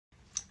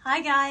Hi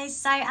guys,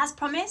 so as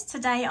promised,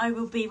 today I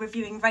will be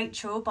reviewing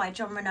Rachel by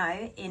Jon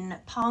Renau in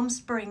Palm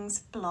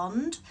Springs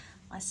Blonde,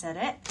 I said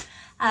it,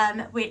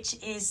 which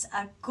is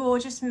a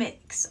gorgeous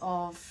mix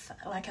of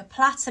like a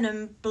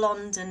platinum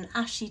blonde and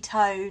ashy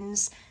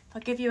tones. If I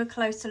give you a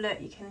closer look,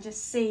 you can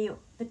just see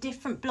the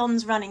different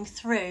blondes running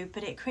through,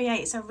 but it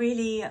creates a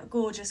really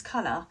gorgeous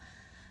colour.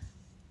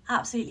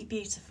 Absolutely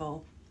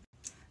beautiful.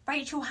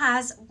 Rachel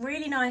has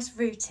really nice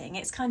rooting.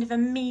 It's kind of a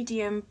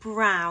medium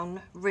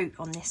brown root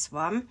on this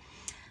one.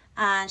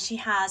 And she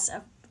has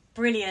a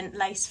brilliant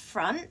lace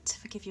front,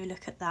 if I give you a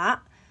look at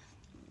that,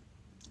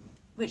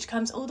 which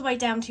comes all the way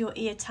down to your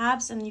ear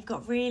tabs, and you've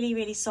got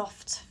really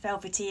soft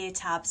velvety ear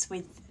tabs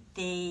with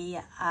the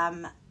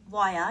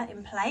wire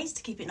in place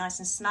to keep it nice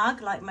and snug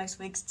like most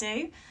wigs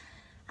do.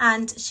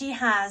 And she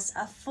has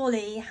a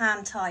fully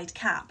hand-tied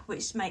cap,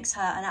 which makes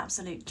her an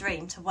absolute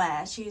dream to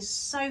wear. She is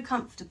so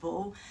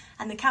comfortable,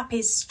 and the cap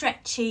is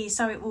stretchy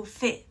so it will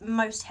fit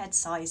most head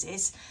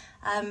sizes.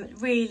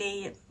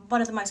 Really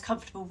one of the most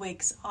comfortable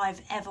wigs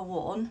I've ever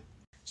worn.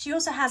 She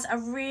also has a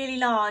really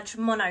large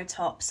mono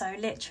top, so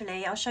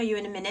literally, I'll show you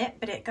in a minute,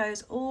 but it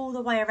goes all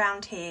the way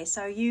around here,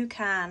 so you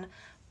can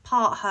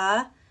part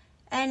her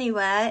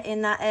anywhere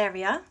in that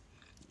area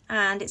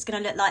and it's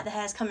going to look like the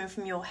hair's coming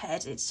from your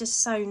head. It's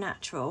just so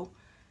natural.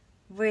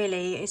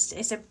 Really,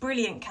 it's a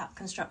brilliant cap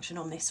construction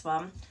on this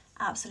one.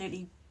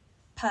 Absolutely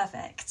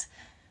perfect.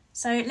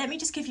 So let me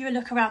just give you a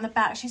look around the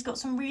back. She's got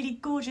some really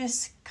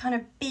gorgeous kind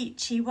of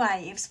beachy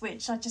waves,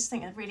 which I just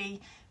think are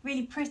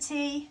really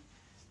pretty.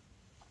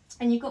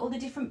 And you've got all the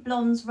different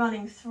blondes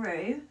running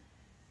through,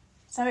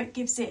 so it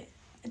gives it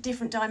a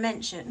different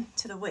dimension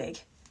to the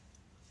wig.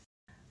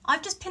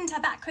 I've just pinned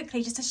her back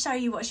quickly just to show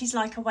you what she's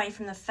like away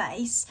from the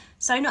face.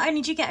 So not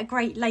only do you get a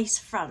great lace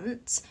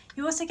front,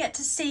 you also get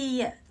to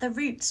see the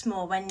roots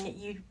more when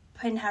you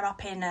pin her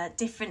up in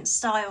different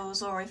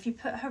styles, or if you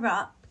put her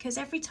up, because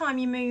every time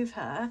you move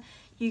her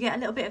you get a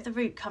little bit of the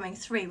root coming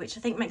through, which I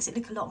think makes it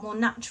look a lot more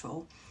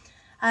natural.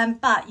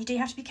 But you do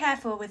have to be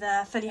careful with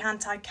a fully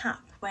hand-tied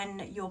cap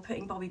when you're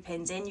putting bobby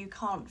pins in. You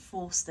can't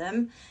force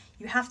them.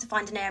 You have to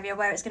find an area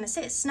where it's going to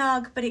sit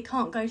snug, but it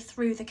can't go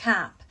through the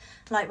cap.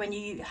 Like when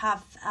you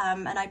have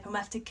an open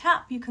wefted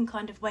cap, you can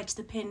kind of wedge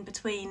the pin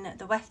between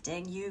the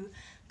wefting. You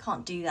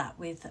can't do that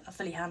with a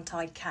fully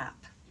hand-tied cap.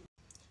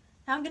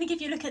 Now I'm going to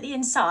give you a look at the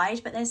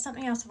inside, but there's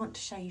something else I want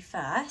to show you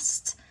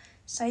first.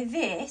 So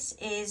this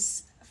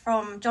is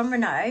from Jon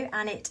Renau,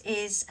 and it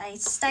is a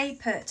Stay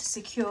Put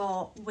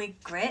Secure Wig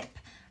Grip.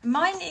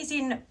 Mine is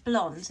in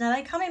blonde. Now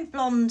they come in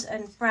blonde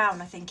and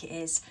brown, I think it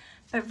is,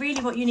 but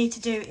really what you need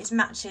to do is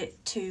match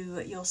it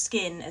to your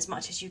skin as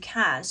much as you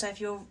can. So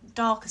if you're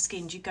darker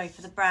skinned, you go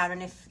for the brown,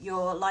 and if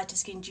you're lighter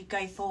skinned, you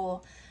go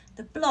for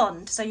the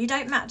blonde. So you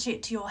don't match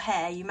it to your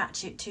hair, you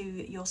match it to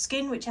your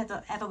skin,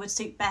 whichever would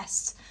suit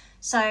best.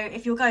 So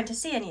if you're going to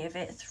see any of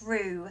it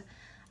through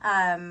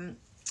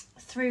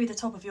the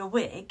top of your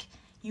wig,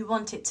 you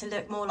want it to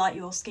look more like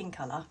your skin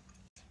colour.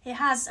 It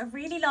has a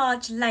really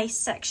large lace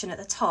section at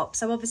the top,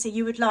 so obviously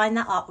you would line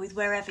that up with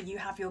wherever you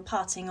have your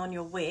parting on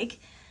your wig.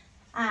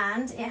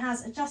 And it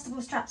has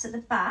adjustable straps at the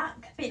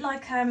back, a bit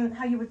like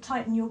how you would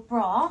tighten your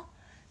bra.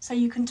 So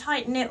you can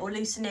tighten it or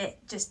loosen it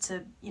just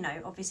to, you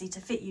know, obviously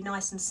to fit you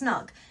nice and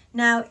snug.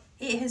 Now,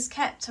 it has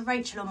kept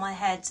Rachel on my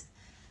head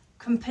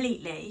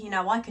completely. You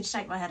know, I could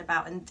shake my head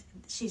about and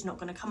she's not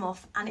going to come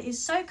off, and it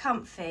is so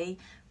comfy,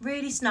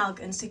 really snug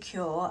and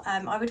secure.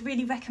 I would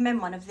really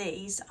recommend one of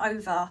these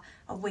over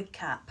a wig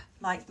cap.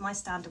 Like my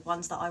standard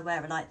ones that I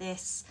wear are like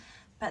this,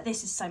 but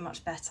this is so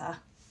much better.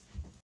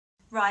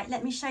 Right,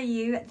 let me show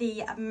you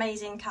the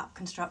amazing cap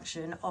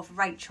construction of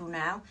Rachel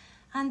now.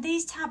 And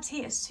these tabs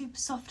here are super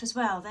soft as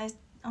well. They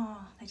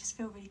just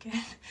feel really good.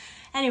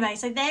 Anyway,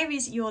 so there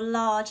is your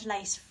large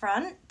lace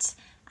front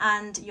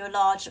and your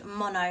large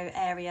mono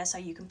area, so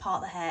you can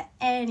part the hair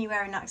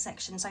anywhere in that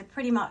section. So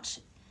pretty much,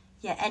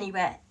 yeah,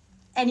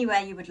 anywhere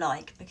you would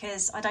like,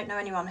 because I don't know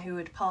anyone who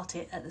would part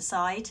it at the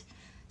side.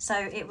 So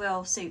it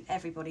will suit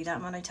everybody,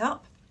 that mono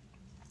top.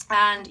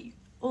 And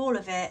all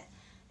of it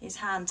is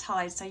hand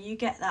tied, so you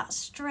get that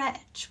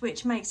stretch,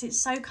 which makes it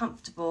so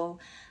comfortable,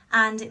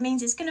 and it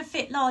means it's going to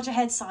fit larger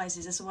head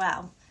sizes as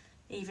well,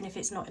 even if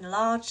it's not in a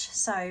large.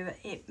 So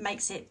it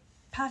makes it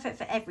perfect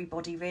for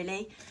everybody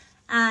really.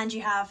 And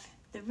you have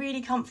the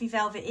really comfy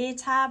velvet ear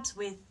tabs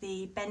with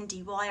the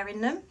bendy wire in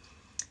them,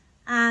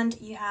 and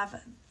you have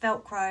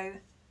Velcro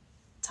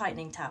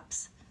tightening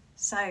tabs.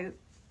 So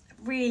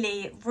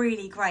really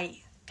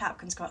great cap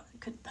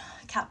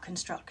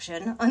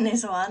construction on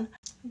this one.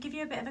 I'll give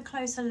you a bit of a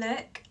closer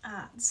look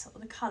at sort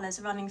of the colours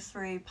running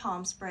through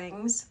Palm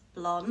Springs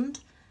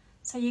Blonde.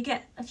 So you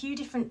get a few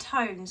different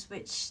tones,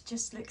 which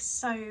just looks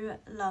so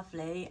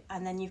lovely,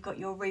 and then you've got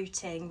your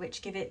rooting,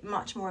 which give it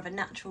much more of a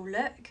natural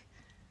look.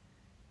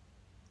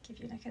 Give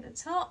you a look at the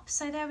top.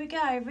 So there we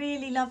go,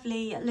 really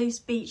lovely loose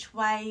beach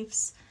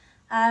waves.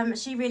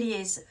 She really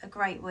is a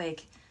great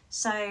wig.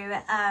 So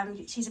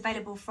she's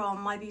available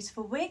from My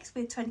Beautiful Wigs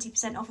with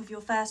 20% off of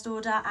your first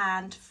order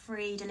and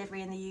free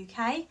delivery in the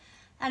UK.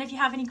 And if you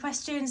have any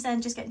questions,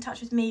 then just get in touch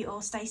with me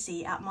or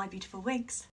Stacey at My Beautiful Wigs.